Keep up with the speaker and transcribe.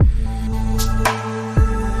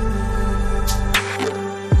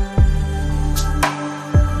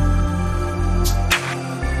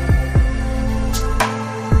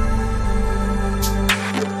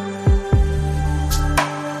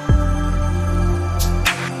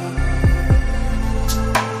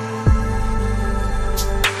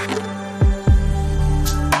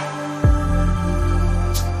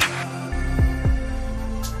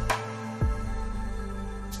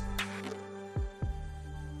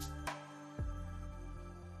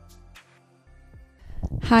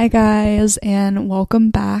Hi guys, and welcome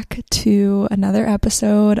back to another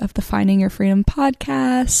episode of the Finding Your Freedom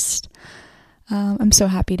podcast. I'm so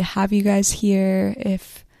happy to have you guys here.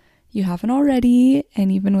 If you haven't already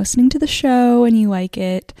and you've been listening to the show and you like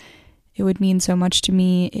it, it would mean so much to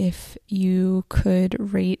me if you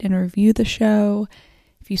could rate and review the show.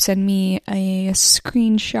 If you send me a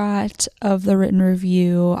screenshot of the written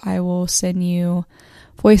review, I will send you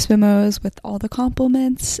voice memos with all the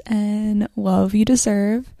compliments and love you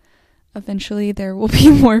deserve. Eventually there will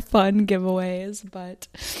be more fun giveaways, but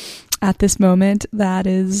at this moment that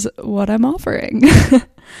is what I'm offering.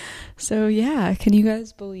 So yeah, can you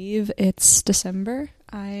guys believe it's December?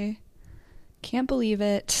 I can't believe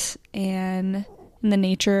it. And in the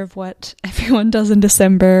nature of what everyone does in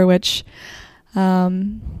December, which I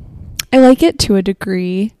like it to a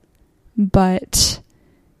degree, but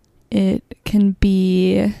it can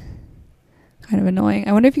be kind of annoying.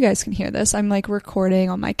 I wonder if you guys can hear this. I'm like recording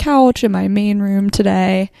on my couch in my main room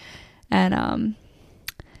today, and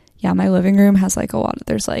yeah, my living room has like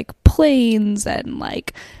there's like planes and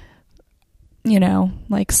like, you know,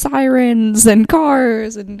 like sirens and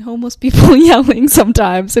cars and homeless people yelling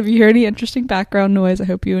sometimes. If you hear any interesting background noise, I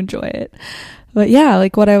hope you enjoy it. But yeah,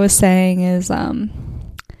 like what I was saying is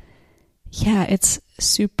yeah, it's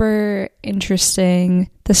super interesting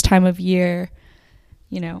this time of year.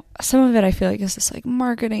 You know, some of it I feel like is this like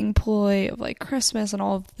marketing ploy of like Christmas and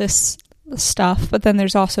all of this stuff, but then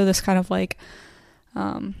there's also this kind of like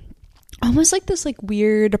almost like this like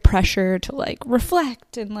weird pressure to like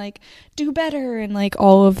reflect and like do better and like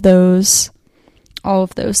all of those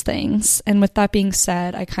things. And with that being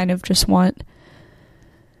said, I kind of just want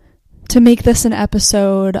to make this an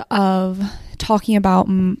episode of talking about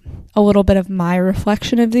a little bit of my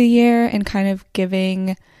reflection of the year and kind of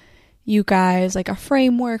giving you guys like a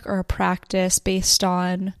framework or a practice based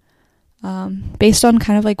on kind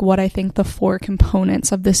of like what I think the 4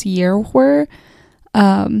 components of this year were.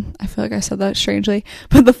 I feel like I said that strangely,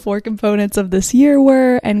 but the 4 components of this year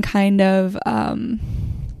were, and kind of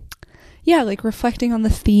yeah, like reflecting on the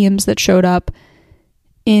themes that showed up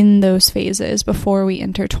in those phases before we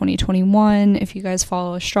enter 2021. If you guys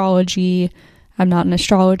follow astrology, I'm not an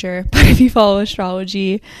astrologer, but if you follow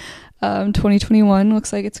astrology, 2021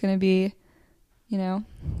 looks like it's going to be, you know,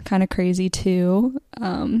 kind of crazy too.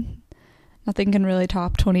 Nothing can really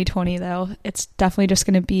top 2020 though. It's definitely just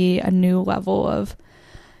going to be a new level of,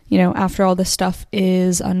 you know, after all this stuff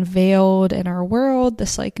is unveiled in our world,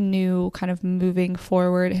 this like new kind of moving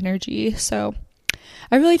forward energy. So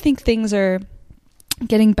I really think things are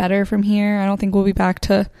getting better from here. I don't think we'll be back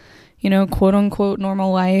to, you know, quote unquote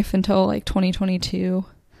normal life until like 2022.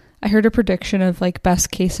 I heard a prediction of like best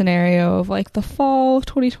case scenario of like the fall of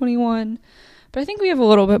 2021, but I think we have a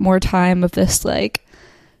little bit more time of this like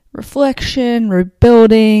reflection,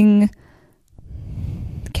 rebuilding,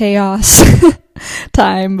 chaos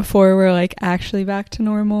time before we're like actually back to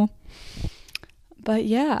normal. But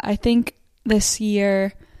yeah, I think this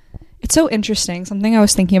year, it's so interesting. Something I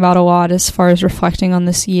was thinking about a lot as far as reflecting on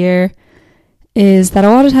this year is that a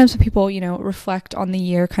lot of times when people, you know, reflect on the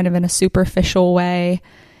year kind of in a superficial way,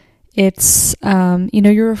 it's, you know,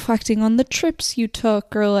 you're reflecting on the trips you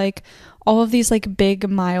took or like all of these like big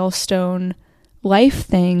milestone life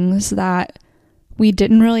things that we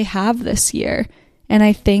didn't really have this year. And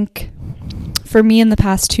I think for me in the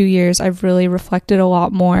past 2 years, I've really reflected a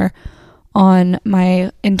lot more on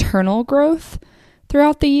my internal growth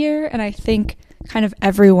throughout the year. And I think kind of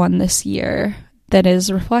everyone this year that is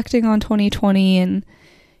reflecting on 2020 and,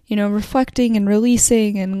 you know, reflecting and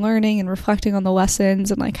releasing and learning and reflecting on the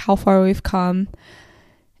lessons and like how far we've come.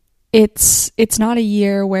 It's not a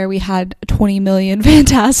year where we had 20 million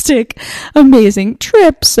fantastic, amazing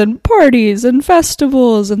trips and parties and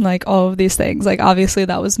festivals and like all of these things. Like obviously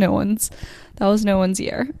that was no one's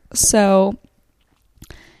year. So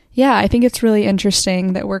yeah, I think it's really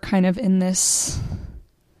interesting that we're kind of in this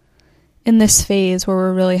phase where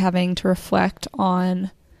we're really having to reflect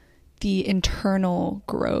on the internal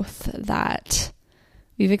growth that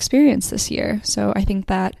we've experienced this year. So I think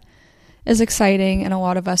that is exciting, and a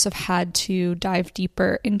lot of us have had to dive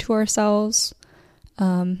deeper into ourselves.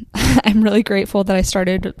 I'm really grateful that I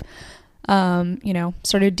started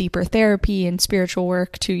deeper therapy and spiritual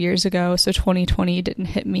work 2 years ago, so 2020 didn't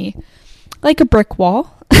hit me like a brick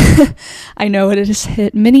wall. I know it has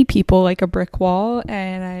hit many people like a brick wall,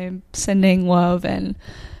 and I'm sending love and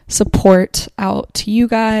support out to you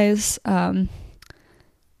guys. If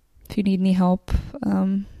you need any help,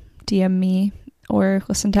 DM me or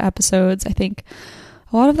listen to episodes. I think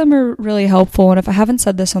a lot of them are really helpful, and if I haven't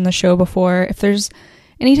said this on the show before, if there's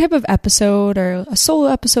any type of episode or a solo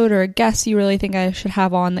episode or a guest you really think I should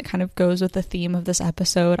have on that kind of goes with the theme of this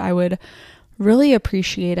episode, I would really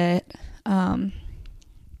appreciate it.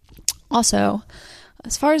 Also,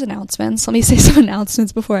 as far as announcements, let me say some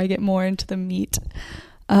announcements before I get more into the meat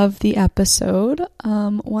of the episode.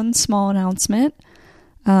 One small announcement.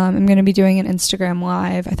 I'm going to be doing an Instagram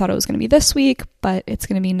live. I thought it was going to be this week, but it's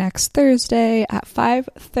going to be next Thursday at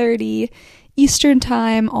 5:30 Eastern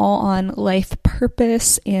time, all on life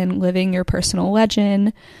purpose and living your personal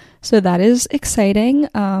legend. So that is exciting.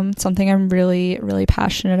 Something I'm really, really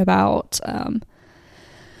passionate about.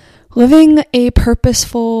 Living a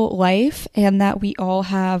purposeful life, and that we all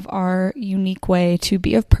have our unique way to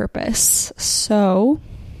be of purpose. So,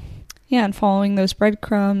 yeah, and following those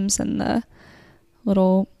breadcrumbs and the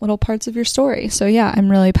little parts of your story. So yeah, I'm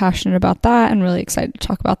really passionate about that and really excited to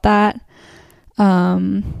talk about that.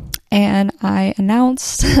 And I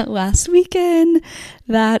announced last weekend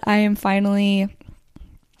that I am finally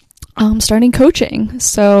starting coaching.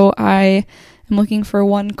 So I am looking for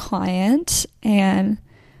one client, and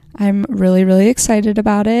I'm really, really excited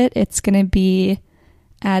about it. It's going to be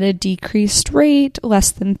at a decreased rate,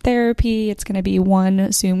 less than therapy. It's going to be one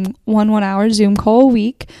hour Zoom call a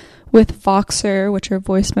week with Voxer, which are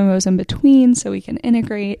voice memos in between, so we can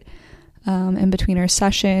integrate in between our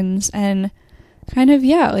sessions, and kind of,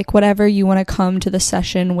 yeah, like whatever you want to come to the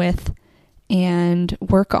session with and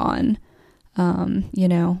work on.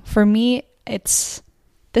 For me, this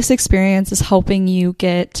experience is helping you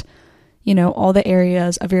get, all the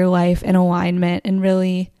areas of your life in alignment and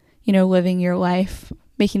really, living your life,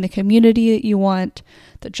 making the community that you want,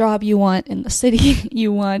 the job you want, in the city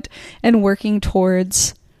you want, and working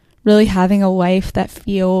towards really having a life that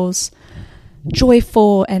feels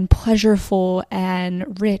joyful and pleasureful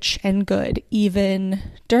and rich and good, even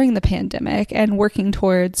during the pandemic, and working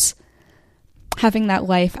towards having that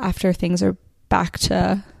life after things are back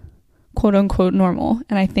to quote unquote normal.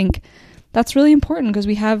 And I think that's really important because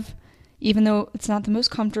we have, even though it's not the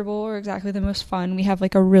most comfortable or exactly the most fun, we have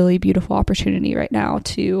like a really beautiful opportunity right now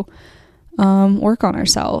to work on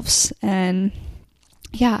ourselves. And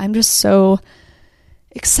yeah, I'm just so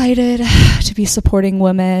excited to be supporting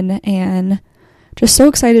women and just so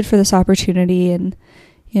excited for this opportunity. And,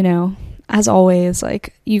 as always,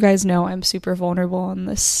 like you guys know, I'm super vulnerable on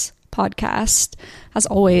this podcast. As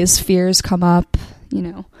always, fears come up,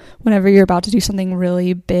 whenever you're about to do something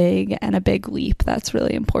really big and a big leap that's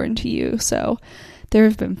really important to you. So there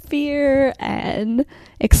have been fear and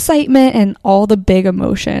excitement and all the big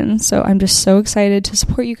emotions. So I'm just so excited to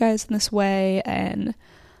support you guys in this way and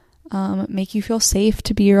make you feel safe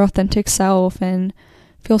to be your authentic self and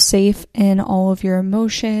feel safe in all of your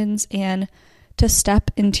emotions and to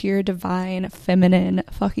step into your divine feminine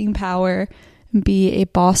fucking power and be a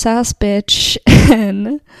boss ass bitch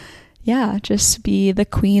and yeah, just be the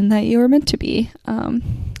queen that you were meant to be.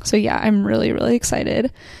 So yeah, I'm really, really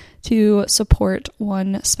excited to support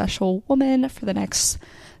one special woman for the next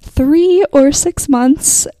 3 or 6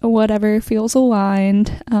 months, whatever feels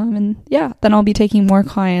aligned. And yeah, then I'll be taking more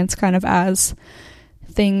clients kind of as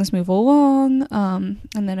things move along, and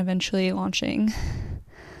then eventually launching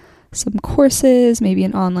some courses, maybe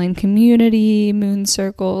an online community, moon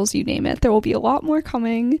circles, you name it. There will be a lot more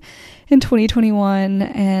coming in 2021,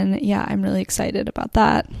 and yeah, I'm really excited about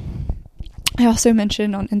that. I also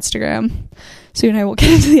mentioned on Instagram, soon I will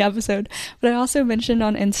get into the episode, but I also mentioned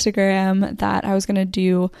on Instagram that I was going to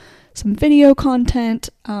do some video content.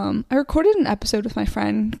 I recorded an episode with my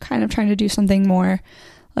friend, kind of trying to do something more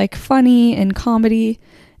like funny and comedy,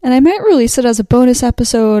 and I might release it as a bonus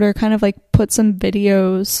episode or kind of like put some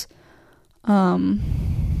videos on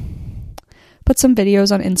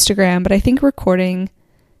Instagram. But I think recording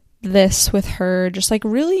this with her just like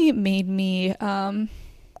really made me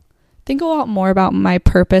think a lot more about my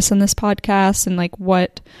purpose in this podcast and like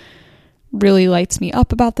what really lights me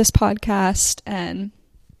up about this podcast. And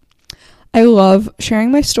I love sharing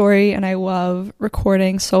my story and I love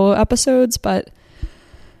recording solo episodes, but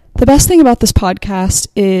the best thing about this podcast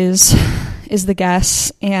is the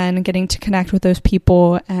guests and getting to connect with those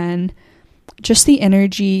people and just the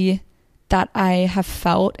energy that I have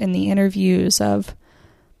felt in the interviews of,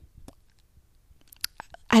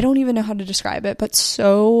 I don't even know how to describe it, but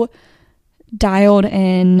so dialed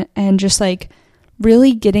in and just like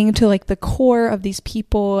really getting to like the core of these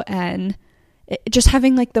people and just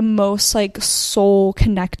having like the most like soul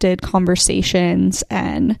connected conversations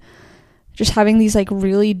and just having these like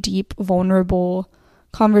really deep, vulnerable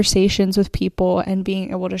conversations with people and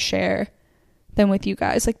being able to share them with you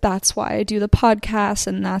guys. Like that's why I do the podcast,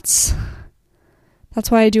 and that's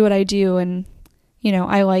why I do what I do. And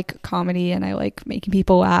I like comedy and I like making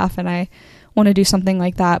people laugh and I want to do something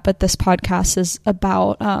like that. But this podcast is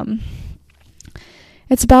about,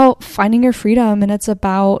 it's about finding your freedom, and it's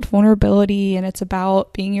about vulnerability, and it's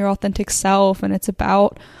about being your authentic self, and it's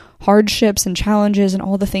about hardships and challenges and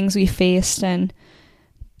all the things we faced. And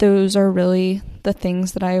those are really the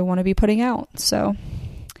things that I want to be putting out. So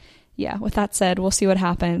yeah, with that said, we'll see what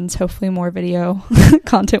happens. Hopefully more video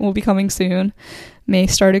content will be coming soon. May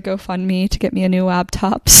start a GoFundMe to get me a new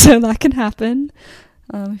laptop so that can happen.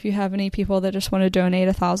 If you have any people that just want to donate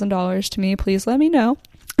 $1,000 to me, please let me know.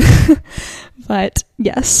 But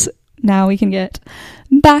yes, now we can get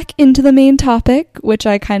back into the main topic, which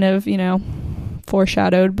I kind of,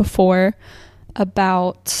 foreshadowed before,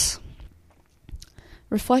 about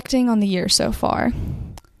reflecting on the year so far.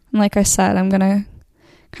 And like I said, I'm going to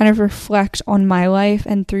kind of reflect on my life,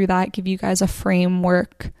 and through that give you guys a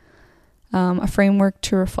framework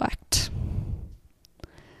to reflect.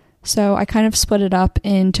 So I kind of split it up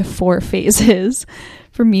into 4 phases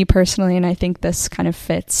for me personally, and I think this kind of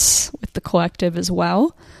fits with the collective as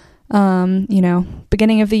well.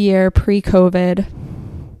 Beginning of the year, pre-COVID,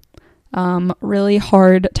 really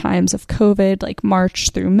hard times of COVID, like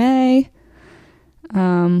March through May.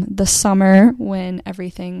 The summer, when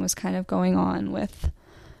everything was kind of going on with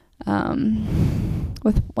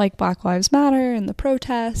like Black Lives Matter and the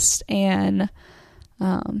protests and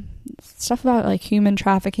stuff about like human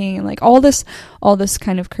trafficking and like all this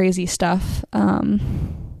kind of crazy stuff.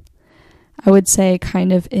 I would say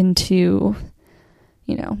kind of into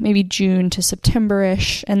maybe June to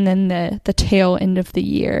September-ish, and then the tail end of the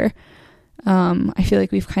year. I feel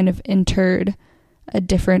like we've kind of entered a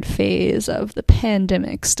different phase of the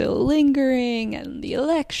pandemic still lingering, and the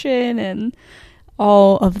election and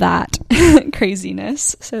all of that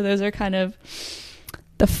craziness. So those are kind of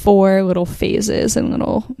the 4 little phases and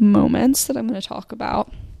little moments that I'm going to talk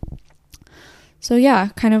about. So yeah,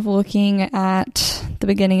 kind of looking at the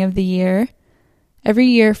beginning of the year. Every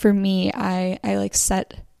year for me, I like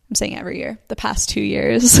set, I'm saying every year, the past 2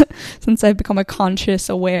 years, since I've become a conscious,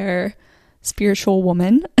 aware, spiritual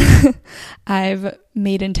woman, I've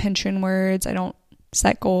made intention words. I don't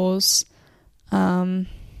set goals. I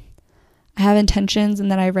have intentions,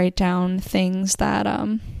 and then I write down things that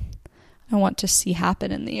I want to see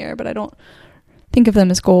happen in the year, but I don't think of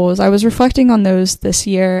them as goals. I was reflecting on those this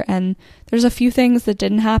year, and there's a few things that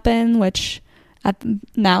didn't happen, which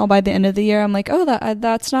now by the end of the year, I'm like, oh,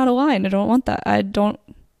 that's not aligned. I don't want that. I don't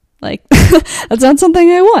like, that's not something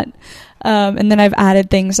I want. And then I've added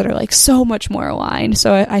things that are like so much more aligned.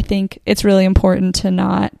 So I think it's really important to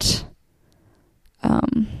not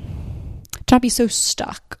be so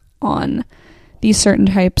stuck on these certain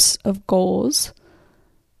types of goals.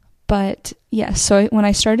 But yes, so when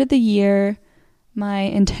I started the year, my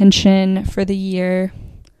intention for the year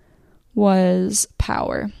was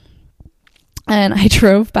power. And I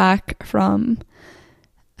drove back from,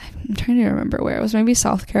 I'm trying to remember where it was, maybe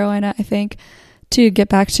South Carolina, I think, to get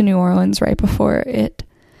back to New Orleans right before it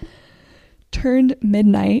turned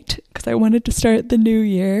midnight, because I wanted to start the new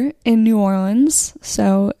year in New Orleans.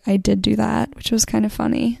 So I did do that, which was kind of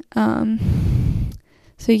funny.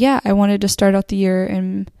 So yeah, I wanted to start out the year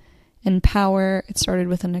in power. It started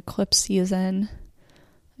with an eclipse season.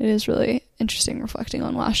 It is really interesting reflecting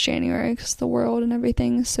on last January, because the world and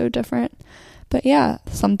everything is so different. But yeah,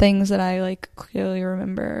 some things that I like clearly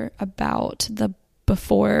remember about the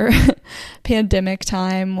before pandemic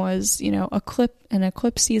time was, an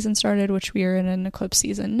eclipse season started, which we are in an eclipse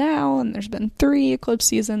season now, and there's been 3 eclipse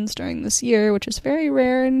seasons during this year, which is very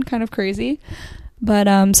rare and kind of crazy. But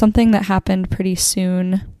something that happened pretty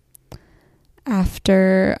soon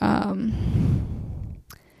after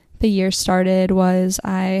the year started was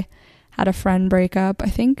I had a friend breakup. I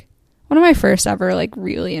think one of my first ever like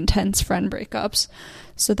really intense friend breakups.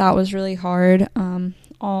 So that was really hard.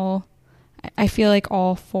 I feel like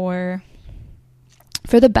all for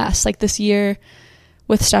the best. Like this year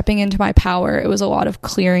with stepping into my power, it was a lot of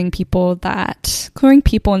clearing people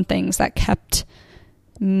and things that kept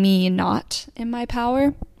me not in my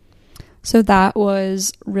power. So that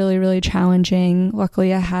was really, really challenging.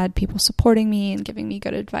 Luckily, I had people supporting me and giving me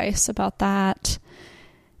good advice about that.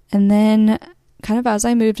 And then kind of as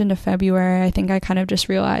I moved into February, I think I kind of just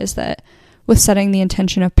realized that with setting the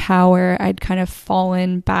intention of power, I'd kind of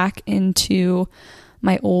fallen back into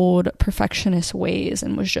my old perfectionist ways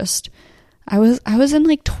and was just, I was in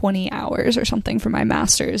like 20 hours or something for my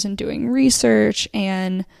master's and doing research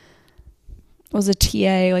and was a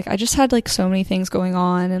TA. Like I just had like so many things going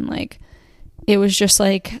on, and like it was just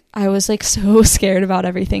like I was like so scared about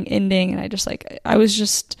everything ending, and I was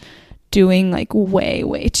just doing like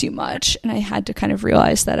way too much, and I had to kind of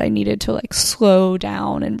realize that I needed to like slow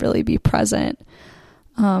down and really be present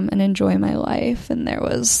and enjoy my life. And there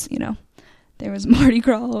was Mardi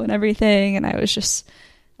Gras and everything, and I was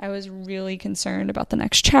really concerned about the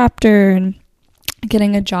next chapter and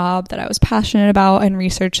getting a job that I was passionate about and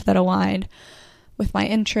research that aligned with my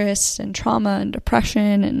interests and trauma and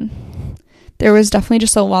depression. And there was definitely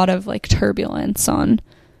just a lot of like turbulence on,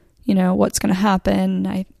 what's going to happen.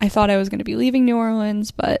 I thought I was going to be leaving New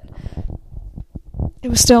Orleans, but it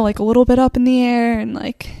was still like a little bit up in the air, and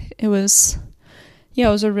like it was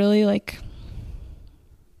a really like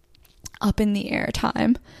up in the air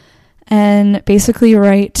time. And basically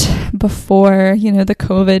right before, the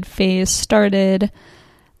COVID phase started,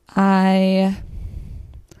 I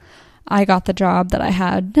got the job that I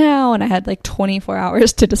had now, and I had like 24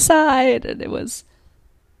 hours to decide, and it was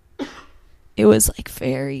like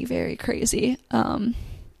very, very crazy.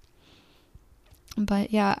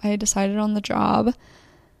 But yeah, I decided on the job,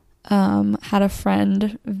 had a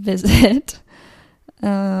friend visit,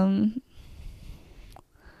 had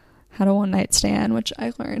a one-night stand, which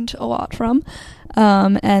I learned a lot from.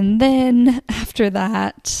 And then after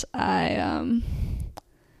that, I'm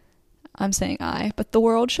saying but the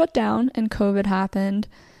world shut down and COVID happened.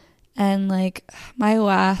 And like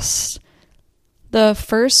the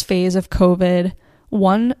first phase of COVID,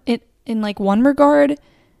 in one regard,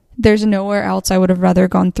 there's nowhere else I would have rather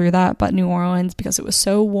gone through that but New Orleans, because it was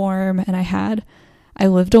so warm, and I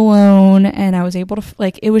lived alone, and I was able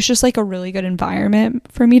to, it was just like a really good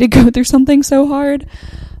environment for me to go through something so hard.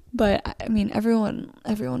 But I mean, everyone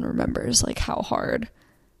remembers like how hard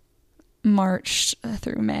March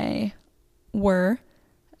through May were.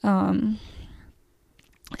 And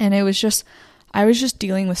it was just, I was just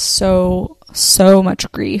dealing with so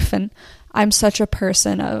much grief, and I'm such a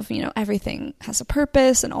person of, everything has a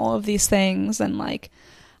purpose and all of these things. And like,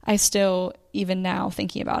 I still, even now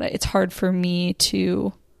thinking about it, it's hard for me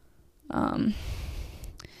to,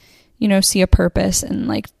 see a purpose in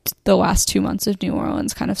like the last 2 months of New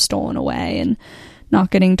Orleans kind of stolen away, and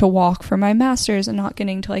not getting to walk for my master's, and not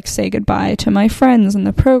getting to like say goodbye to my friends in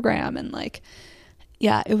the program. And like,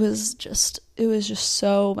 yeah, it was just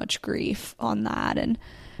so much grief on that, and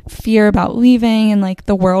fear about leaving, and like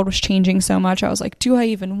the world was changing so much. I was like, do I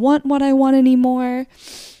even want what I want anymore?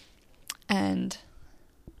 And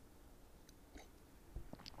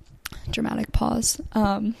dramatic pause.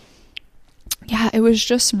 Yeah, it was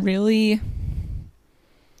just really,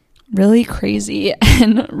 really crazy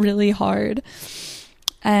and really hard.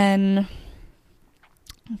 And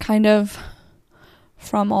kind of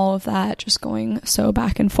from all of that, just going so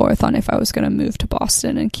back and forth on if I was going to move to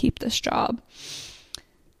Boston and keep this job.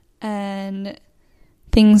 And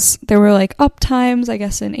there were like up times, I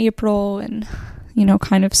guess, in April, and,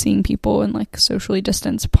 kind of seeing people in like socially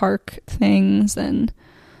distanced park things, and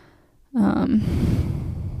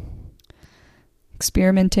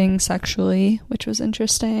experimenting sexually, which was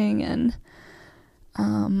interesting, and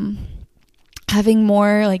having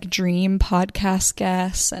more like dream podcast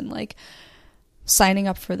guests, and like signing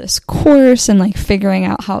up for this course, and like figuring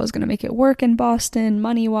out how I was going to make it work in Boston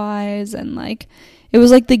money wise. And like it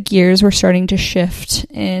was like the gears were starting to shift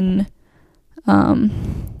in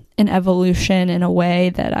evolution in a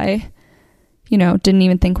way that I didn't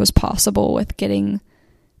even think was possible, with getting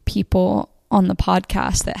people on the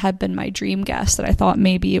podcast that had been my dream guests, that I thought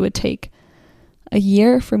maybe it would take a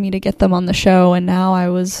year for me to get them on the show, and now I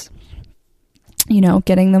was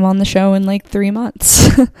getting them on the show in like 3 months.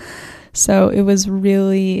 So it was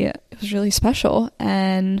really special.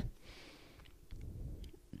 And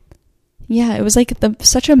yeah, it was like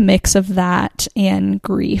such a mix of that and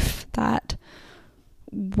grief that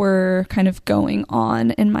were kind of going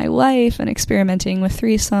on in my life, and experimenting with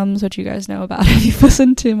threesomes, which you guys know about if you've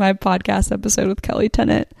listened to my podcast episode with Kelly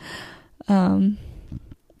Tennant.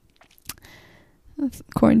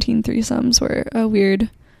 Quarantine threesomes were a weird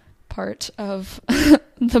part of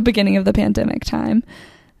the beginning of the pandemic time.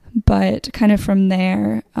 But kind of from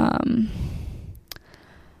there,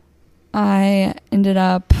 I ended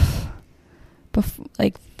up,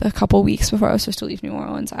 like a couple weeks before I was supposed to leave New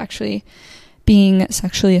Orleans, actually being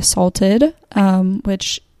sexually assaulted,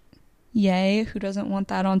 which, yay, who doesn't want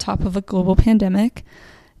that on top of a global pandemic?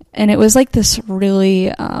 And it was like this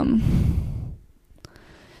really,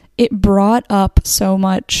 it brought up so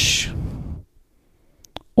much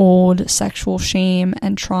old sexual shame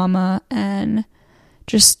and trauma, and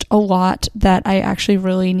just a lot that I actually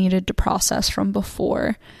really needed to process from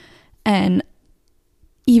before. And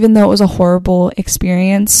even though it was a horrible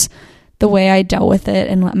experience, the way I dealt with it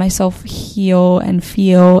and let myself heal and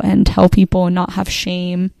feel and tell people and not have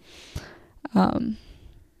shame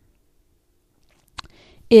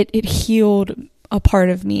it healed a part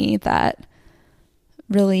of me that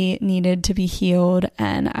really needed to be healed,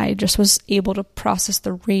 and I just was able to process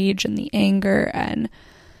the rage and the anger, and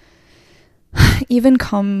even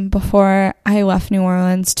come before I left New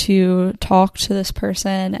Orleans to talk to this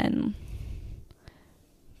person and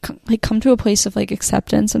come to a place of like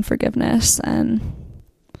acceptance and forgiveness. And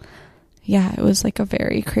yeah, it was like a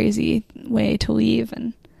very crazy way to leave,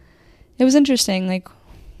 and it was interesting, like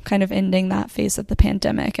kind of ending that phase of the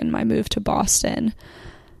pandemic and my move to Boston.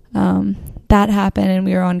 That happened and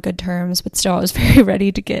we were on good terms, but still I was very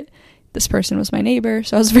ready to get, this person was my neighbor,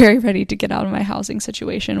 so I was very ready to get out of my housing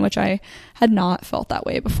situation, which I had not felt that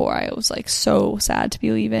way before. I was like so sad to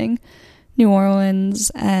be leaving New Orleans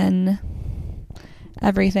and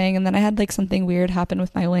everything. And then I had like something weird happen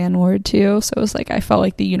with my landlord too, so it was like I felt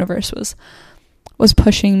like the universe was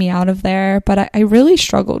pushing me out of there. But I really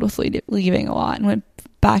struggled with leaving a lot and went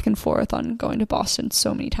back and forth on going to Boston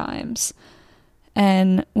so many times.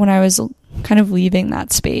 And when I was kind of leaving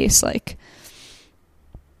that space, like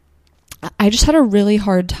I just had a really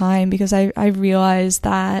hard time, because I realized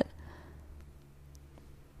that,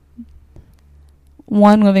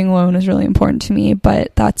 one, living alone is really important to me,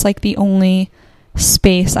 but that's like the only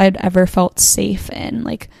space I'd ever felt safe in,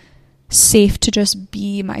 like safe to just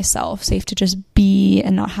be myself, safe to just be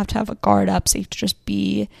and not have to have a guard up, safe to just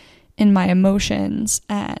be in my emotions.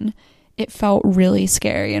 And it felt really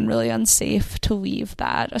scary and really unsafe to leave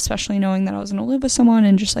that, especially knowing that I was going to live with someone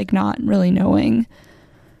and just like not really knowing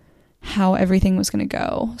how everything was going to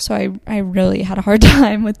go. So I really had a hard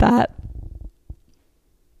time with that.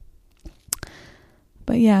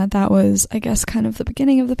 But yeah, that was, I guess, kind of the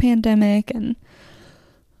beginning of the pandemic, and,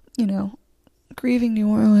 you know, grieving New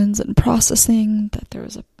Orleans and processing that there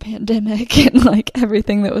was a pandemic and like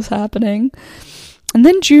everything that was happening. And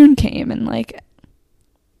then June came, and like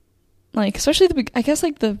especially I guess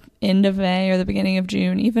like the end of May or the beginning of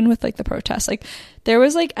June, even with like the protests, like there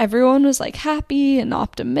was like everyone was like happy and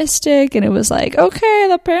optimistic, and it was like, okay,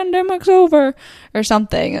 the pandemic's over or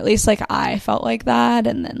something. At least like I felt like that.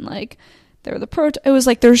 And then like there were the it was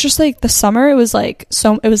like there was just like the summer, it was like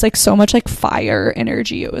so much like fire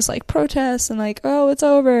energy. It was like protests and like, oh, it's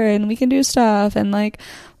over and we can do stuff and like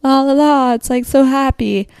la la la, it's like so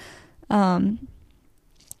happy.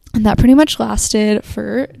 And that pretty much lasted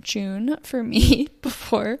for June for me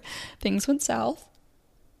before things went south.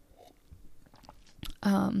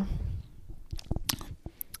 So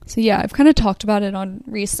yeah, I've kind of talked about it on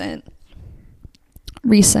recent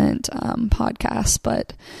podcasts,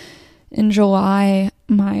 but in July,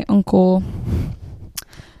 my uncle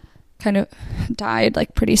kind of died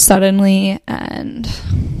like pretty suddenly, and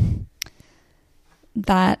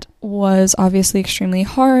that was obviously extremely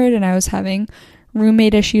hard, and I was having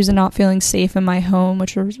roommate issues and not feeling safe in my home,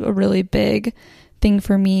 which was a really big thing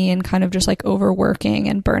for me, and kind of just like overworking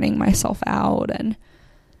and burning myself out. And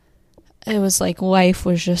it was like life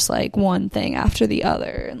was just like one thing after the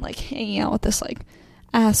other, and like hanging out with this like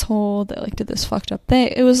asshole that like did this fucked up thing.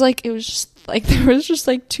 It was just like there was just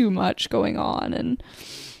like too much going on, and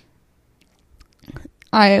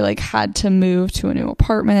I like had to move to a new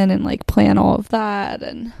apartment and like plan all of that,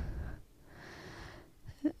 and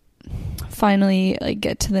finally like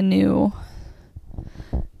get to the new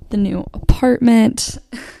apartment,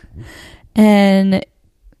 and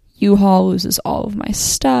U-Haul loses all of my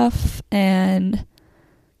stuff, and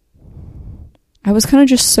I was kind of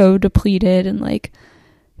just so depleted and like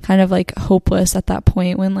kind of like hopeless at that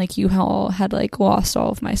point when like U-Haul had like lost all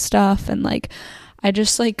of my stuff, and like I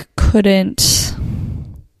just like couldn't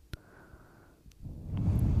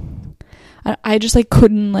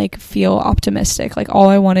like feel optimistic. Like all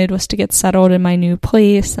I wanted was to get settled in my new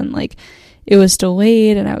place, and like it was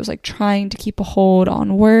delayed, and I was like trying to keep a hold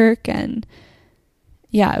on work, and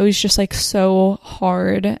yeah, it was just like so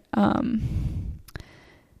hard.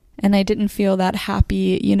 And I didn't feel that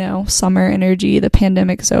happy, you know, summer energy. The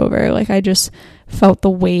pandemic's over. Like I just felt the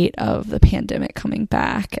weight of the pandemic coming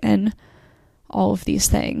back and all of these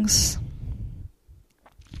things.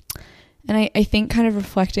 And I think kind of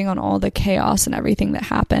reflecting on all the chaos and everything that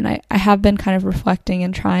happened, I have been kind of reflecting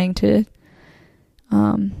and trying to,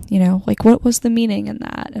 you know, like what was the meaning in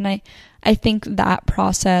that? And I think that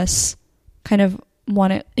process kind of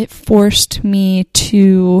it forced me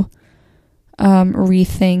to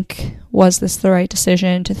rethink, was this the right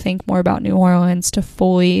decision, to think more about New Orleans, to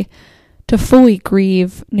fully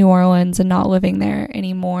grieve New Orleans and not living there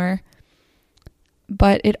anymore.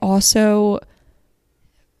 But it also,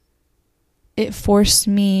 it forced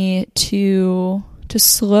me to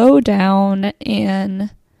slow down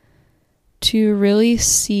and to really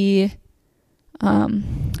see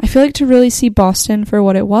I feel like to really see Boston for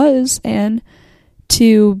what it was and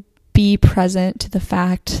to be present to the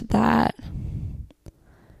fact that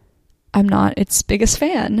I'm not its biggest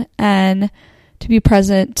fan, and to be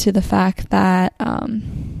present to the fact that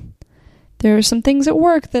there are some things at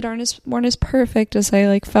work that weren't as perfect as I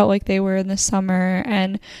like felt like they were in the summer,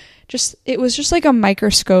 and just it was just like a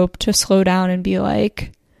microscope to slow down and be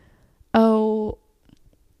like, oh,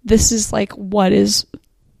 this is like what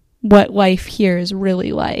life here is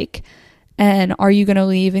really like, and are you going to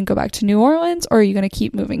leave and go back to New Orleans, or are you going to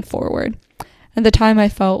keep moving forward? At the time, I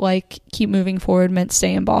felt like keep moving forward meant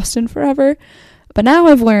stay in Boston forever, but now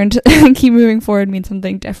I've learned keep moving forward means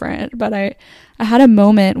something different. But I had a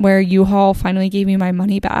moment where U-Haul finally gave me my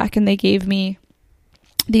money back, and they gave me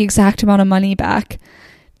the exact amount of money back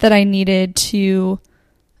that I needed to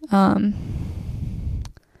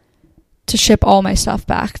ship all my stuff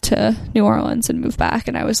back to New Orleans and move back.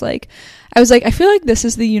 And I was like, I feel like this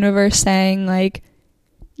is the universe saying, like,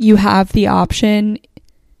 you have the option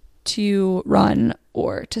to run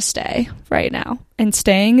or to stay right now. And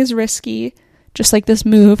staying is risky, just like this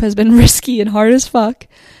move has been risky and hard as fuck.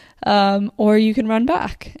 Or you can run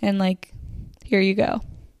back, and like, here you go.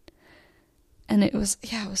 And it was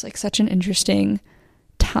like such an interesting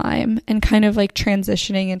time, and kind of like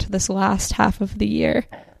transitioning into this last half of the year.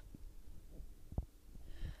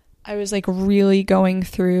 I was like really going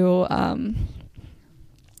through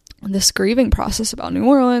this grieving process about New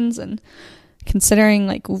Orleans, and considering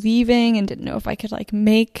like leaving, and didn't know if I could like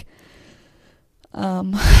make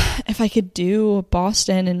if I could do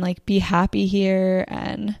Boston and like be happy here.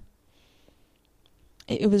 And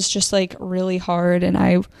it was just like really hard, and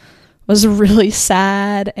I was really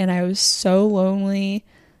sad, and I was so lonely.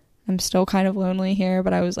 I'm still kind of lonely here,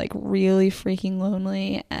 but I was like really freaking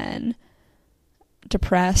lonely and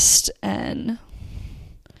depressed, and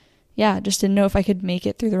yeah, just didn't know if I could make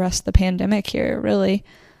it through the rest of the pandemic here, really.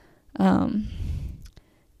 And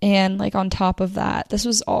like on top of that, this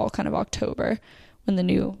was all kind of October when the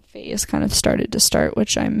new phase kind of started,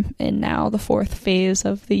 which I'm in now, the 4th phase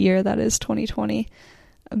of the year that is 2020.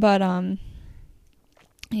 But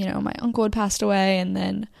you know, my uncle had passed away, and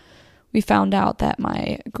then we found out that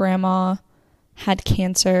my grandma had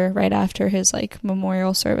cancer right after his like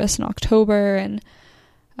memorial service in October, and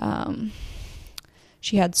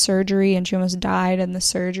she had surgery, and she almost died in the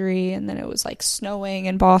surgery. And then it was like snowing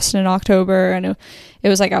in Boston in October, and it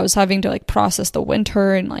was like I was having to like process the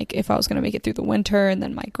winter, and like if I was going to make it through the winter. And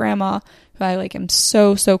then my grandma, who I like am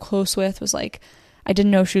so close with, was like, I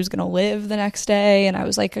didn't know if she was going to live the next day. And I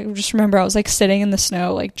was like, I just remember I was like sitting in the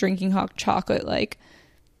snow, like drinking hot chocolate, like,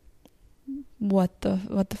 what the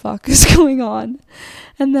fuck is going on?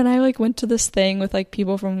 And then I like went to this thing with like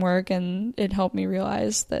people from work, and it helped me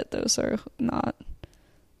realize that those are not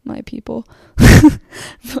my people.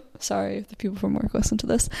 Sorry if the people from work listen to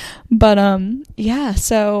this, but yeah,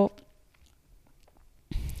 so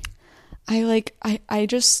I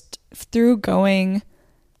just, through going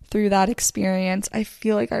through that experience, I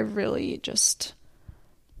feel like I really just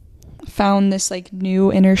found this like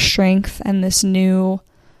new inner strength, and this new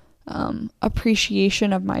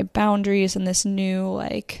appreciation of my boundaries, and this new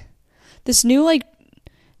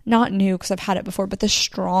not new because I've had it before, but this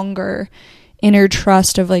stronger inner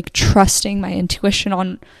trust of like trusting my intuition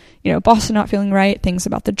on, you know, Boston not feeling right, things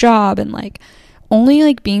about the job, and like only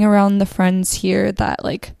like being around the friends here that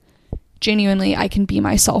like genuinely I can be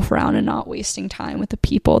myself around, and not wasting time with the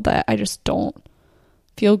people that I just don't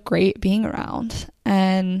feel great being around.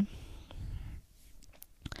 And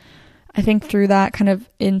I think through that, kind of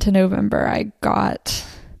into November, I got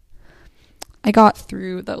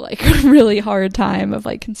through the like really hard time of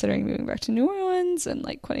like considering moving back to New Orleans, and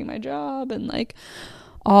like quitting my job, and like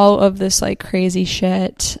all of this like crazy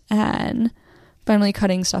shit, and finally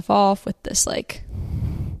cutting stuff off with this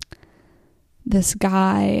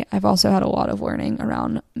guy. I've also had a lot of learning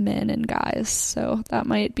around men and guys, so that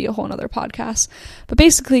might be a whole nother podcast. But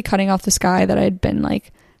basically cutting off this guy that I'd been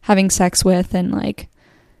like having sex with, and like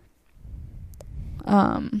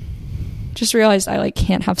just realized I like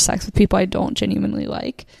can't have sex with people I don't genuinely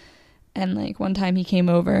like. And like one time he came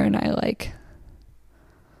over, and I like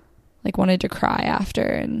wanted to cry after,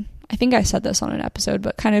 and I think I said this on an episode,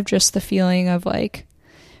 but kind of just the feeling of like,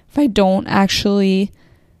 if I don't actually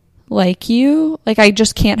like you, like I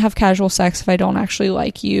just can't have casual sex if I don't actually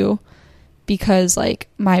like you, because like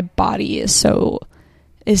my body is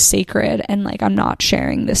sacred, and like I'm not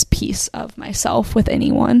sharing this piece of myself with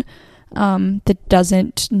anyone that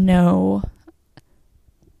doesn't know,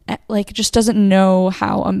 like just doesn't know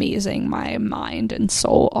how amazing my mind and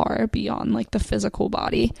soul are beyond like the physical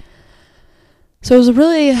body. So it was a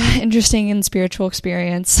really interesting and spiritual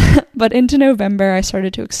experience. But into November, I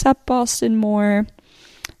started to accept Boston more.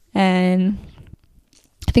 And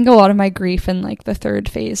I think a lot of my grief in like the third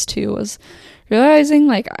phase too was realizing,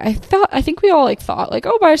 like, I think we all like thought like,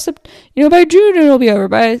 oh, by June it'll be over,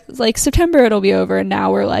 by like September it'll be over, and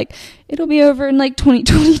now we're like, it'll be over in like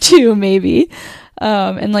 2022 maybe.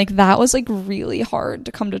 And like that was like really hard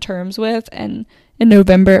to come to terms with. And in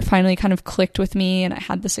November it finally kind of clicked with me, and I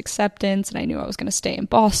had this acceptance, and I knew I was going to stay in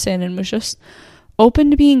Boston, and was just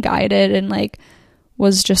open to being guided, and like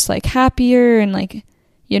was just like happier, and like,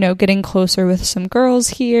 you know, getting closer with some girls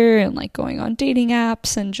here, and like going on dating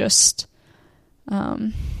apps, and just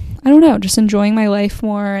I don't know, just enjoying my life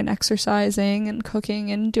more, and exercising and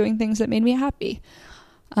cooking and doing things that made me happy.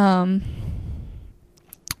 So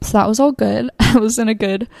that was all good. I was in a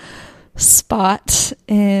good spot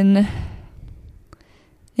in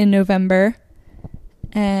November,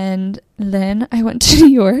 and then I went to New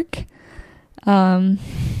York.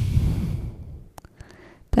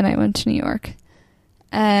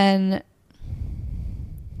 And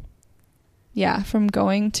yeah, from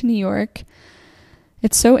going to New York,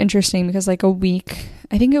 it's so interesting because like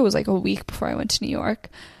I think it was like a week before I went to New York,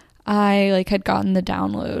 I like had gotten the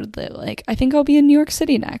download that like, I think I'll be in New York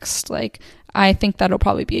City next. Like, I think that'll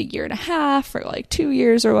probably be a year and a half or like 2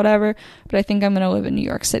 years or whatever, but I think I'm going to live in New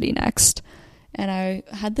York City next. And I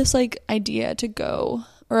had this like idea to go,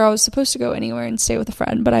 or I was supposed to go anywhere and stay with a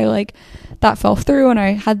friend, but I like, that fell through, and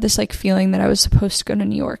I had this like feeling that I was supposed to go to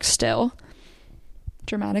New York still.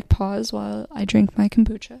 Dramatic pause while I drink my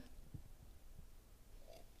kombucha.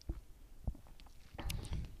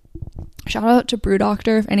 Shout out to Brew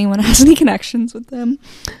Doctor. If anyone has any connections with them,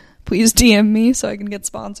 please DM me so I can get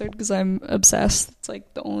sponsored, because I'm obsessed. It's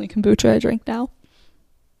like the only kombucha I drink now.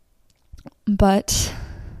 But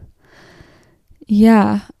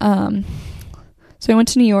yeah, so I went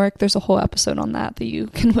to New York. There's a whole episode on that you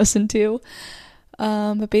can listen to.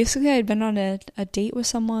 But basically I had been on a date with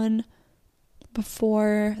someone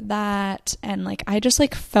before that, and like I just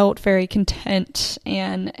like felt very content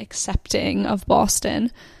and accepting of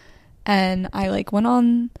Boston. And I like went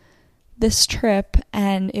on this trip,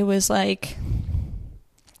 and it was like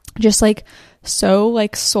just like so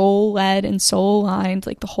like soul led and soul aligned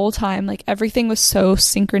like the whole time. Like everything was so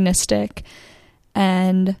synchronistic,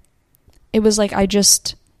 and it was like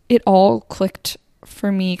it all clicked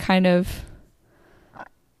for me kind of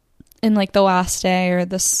in like the last day, or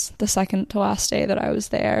the second to last day that I was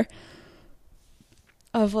there,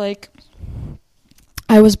 of like,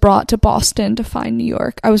 I was brought to Boston to find New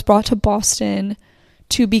York. I was brought to Boston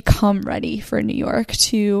to become ready for New York,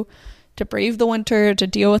 to brave the winter, to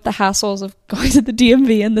deal with the hassles of going to the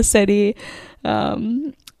DMV in the city,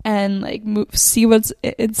 and like see what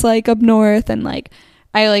it's like up north. And like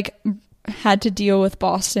I like had to deal with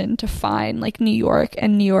Boston to find like New York,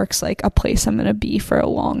 and New York's like a place I'm gonna be for a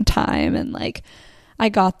long time. And like I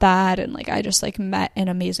got that, and like I just like met an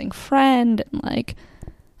amazing friend, and like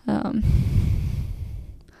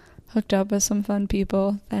hooked up with some fun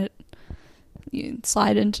people that you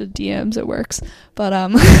slide into DMs. It works. But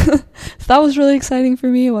so that was really exciting for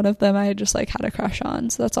me. One of them I just like had a crush on,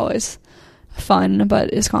 so that's always fun,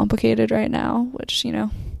 but is complicated right now, which, you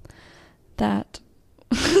know, that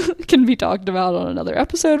can be talked about on another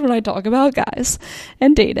episode when I talk about guys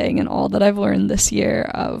and dating and all that I've learned this year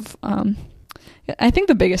of I think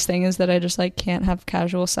the biggest thing is that I just like can't have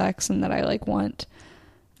casual sex, and that I like want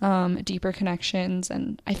deeper connections.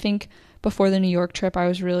 And I think before the New York trip I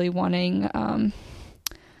was really wanting a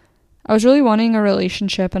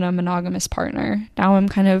relationship and a monogamous partner. Now I'm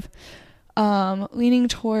kind of leaning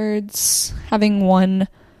towards having one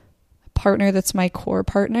partner that's my core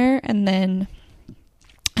partner, and then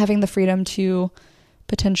having the freedom to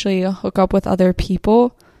potentially hook up with other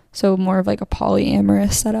people. So more of like a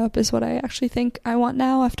polyamorous setup is what I actually think I want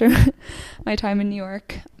now after my time in New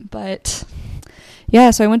York. But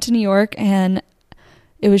yeah, so I went to New York, and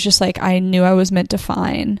it was just like I knew I was meant to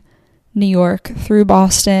find New York through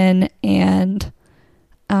Boston. And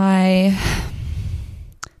I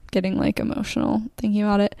getting like emotional thinking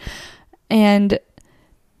about it, and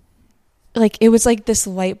like it was like this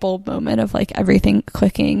light bulb moment of like everything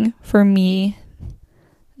clicking for me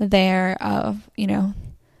there, of, you know,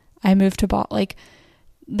 I moved to like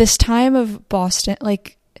this time of Boston.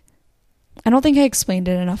 Like I don't think I explained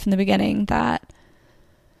it enough in the beginning that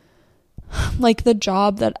like the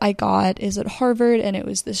job that I got is at Harvard, and it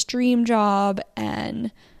was this dream job,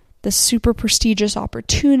 and this super prestigious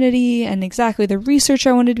opportunity and exactly the research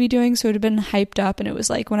I wanted to be doing. So it had been hyped up, and it was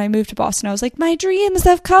like when I moved to Boston, I was like, my dreams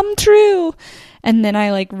have come true. And then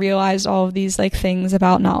I like realized all of these like things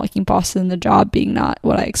about not liking Boston, the job being not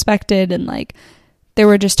what I expected. And like, there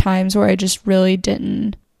were just times where I just really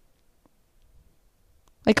didn't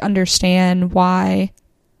like understand why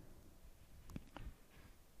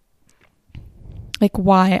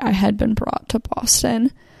I had been brought to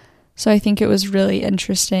Boston. So I think it was really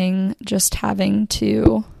interesting just having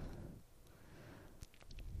to...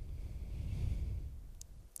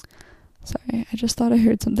 Sorry, I just thought I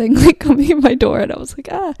heard something like coming at my door, and I was like,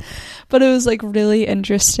 ah. But it was like really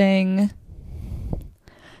interesting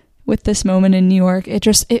with this moment in New York.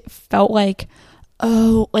 It felt like,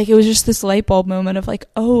 oh, like it was just this light bulb moment of like,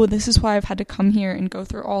 oh, this is why I've had to come here and go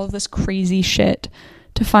through all of this crazy shit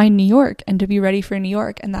to find New York and to be ready for New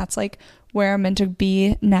York. And that's like where I'm meant to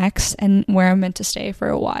be next and where I'm meant to stay for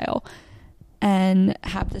a while and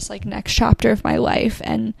have this like next chapter of my life,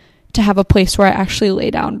 and to have a place where I actually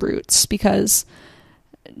lay down roots, because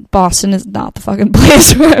Boston is not the fucking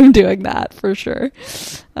place where I'm doing that for sure.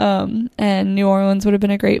 And New Orleans would have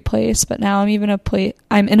been a great place, but now I'm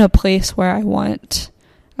in a place where I want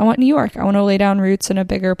New York. I want to lay down roots in a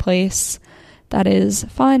bigger place that is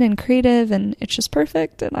fun and creative, and it's just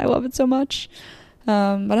perfect, and I love it so much.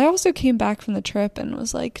 But I also came back from the trip and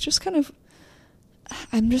was like, just kind of,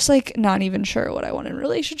 I'm just like not even sure what I want in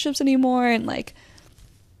relationships anymore, and like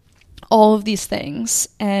all of these things.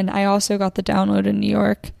 And I also got the download in New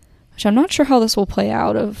York, which I'm not sure how this will play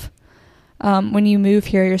out, of when you move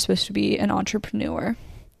here, you're supposed to be an entrepreneur.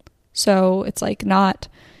 So it's like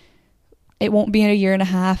it won't be in a year and a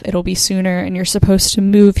half, it'll be sooner, and you're supposed to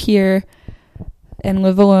move here and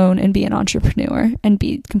live alone and be an entrepreneur and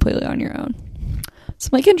be completely on your own. So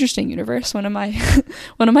I'm like, interesting universe, when am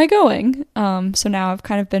I going? So now I've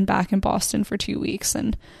kind of been back in Boston for 2 weeks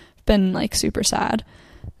and been like super sad,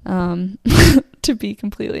 to be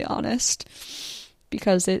completely honest,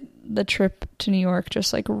 because the trip to New York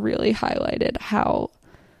just like really highlighted how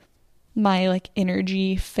my like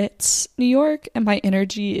energy fits New York, and my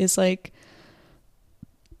energy is like,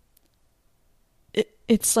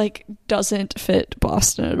 it's like doesn't fit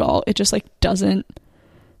Boston at all. It just like doesn't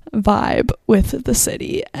vibe with the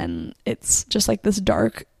city, and it's just like this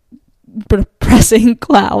dark, depressing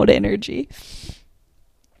cloud energy.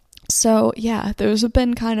 So yeah, those have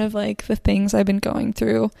been kind of like the things I've been going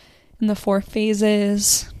through in the 4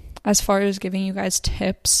 phases. As far as giving you guys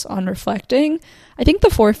tips on reflecting, I think the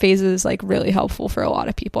 4 phases is like really helpful for a lot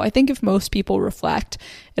of people. I think if most people reflect,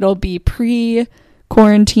 it'll be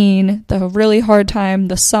pre-quarantine, the really hard time,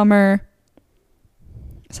 the summer.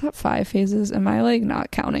 Is that 5 phases? Am I like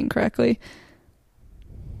not counting correctly?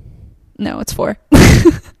 No, it's 4.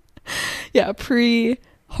 Yeah,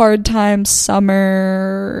 hard time,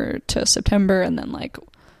 summer to September, and then like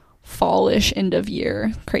fallish end of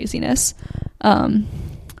year craziness.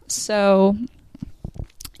 So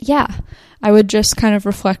yeah, I would just kind of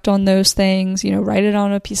reflect on those things, write it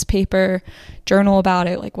on a piece of paper, journal about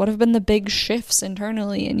it. Like, what have been the big shifts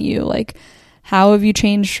internally in you? Like, how have you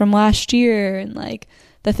changed from last year, and like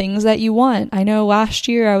the things that you want? I know last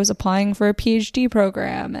year I was applying for a PhD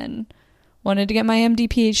program and wanted to get my MD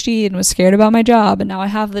PhD and was scared about my job, and now I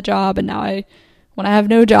have the job, and now when I have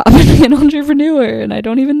no job, I'm an entrepreneur, and I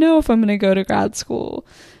don't even know if I'm going to go to grad school.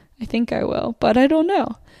 I think I will, but I don't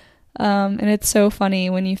know. And it's so funny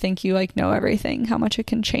when you think you like know everything, how much it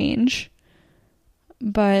can change.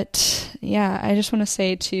 But yeah, I just want to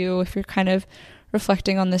say too, if you're kind of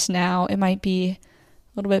reflecting on this now, it might be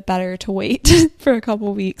a little bit better to wait for a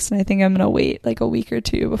couple weeks. And I think I'm going to wait like a week or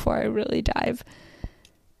 2 before I really dive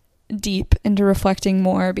deep into reflecting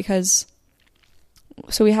more, because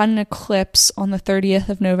so we had an eclipse on the 30th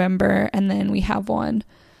of November, and then we have one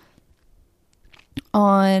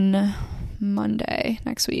on Monday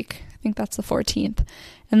next week. I think that's the 14th.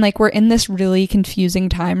 And like, we're in this really confusing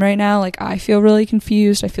time right now. Like, I feel really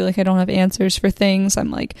confused. I feel like I don't have answers for things. I'm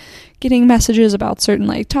like getting messages about certain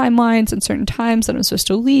like timelines and certain times that I'm supposed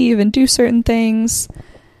to leave and do certain things.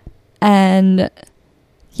 And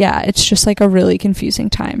yeah, it's just like a really confusing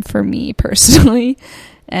time for me personally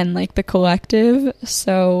and like the collective.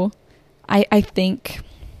 So I think,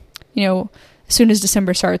 as soon as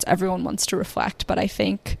December starts, everyone wants to reflect. But I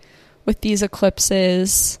think with these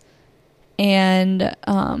eclipses, and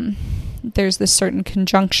there's this certain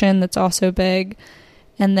conjunction that's also big,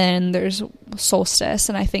 and then there's solstice,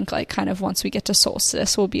 and I think like kind of once we get to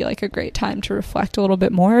solstice will be like a great time to reflect a little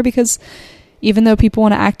bit more, because even though people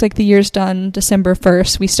want to act like the year's done December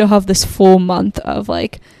 1st, we still have this full month of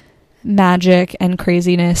like magic and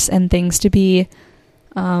craziness and things to be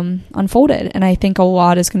unfolded. And I think a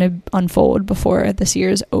lot is going to unfold before this year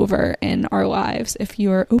is over in our lives if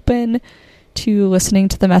you are open to listening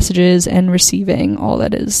to the messages and receiving all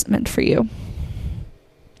that is meant for you.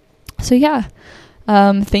 So yeah,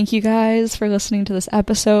 thank you guys for listening to this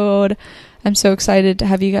episode. I'm so excited to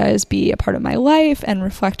have you guys be a part of my life and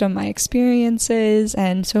reflect on my experiences,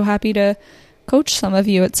 and so happy to coach some of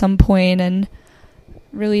you at some point and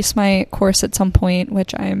release my course at some point,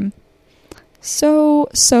 which I'm so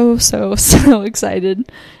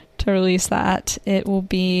excited to release that. It'll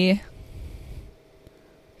be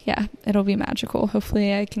magical.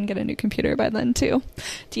 Hopefully I can get a new computer by then too.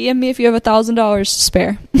 DM me if you have $1,000 to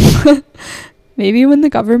spare. Maybe when the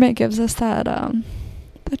government gives us that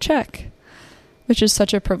check, which is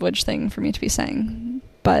such a privileged thing for me to be saying.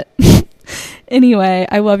 But anyway,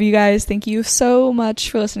 I love you guys. Thank you so much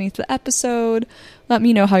for listening to the episode. Let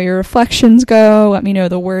me know how your reflections go. Let me know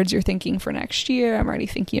the words you're thinking for next year. I'm already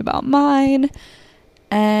thinking about mine.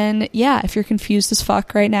 And yeah, if you're confused as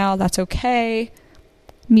fuck right now, that's okay.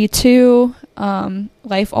 Me too.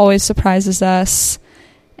 Life always surprises us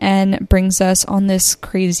and brings us on this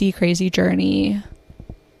crazy journey,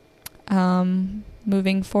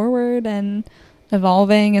 moving forward and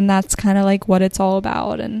evolving, and that's kind of like what it's all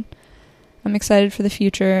about. And I'm excited for the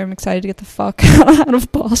future. I'm excited to get the fuck out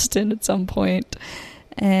of Boston at some point,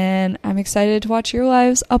 and I'm excited to watch your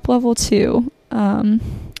lives up level too.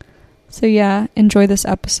 So yeah, enjoy this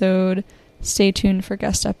episode. Stay tuned for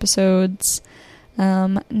guest episodes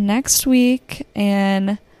next week,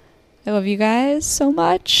 and I love you guys so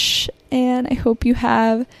much, and I hope you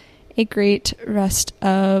have a great rest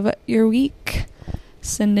of your week.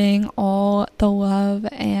 Sending all the love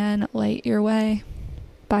and light your way.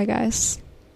 Bye guys.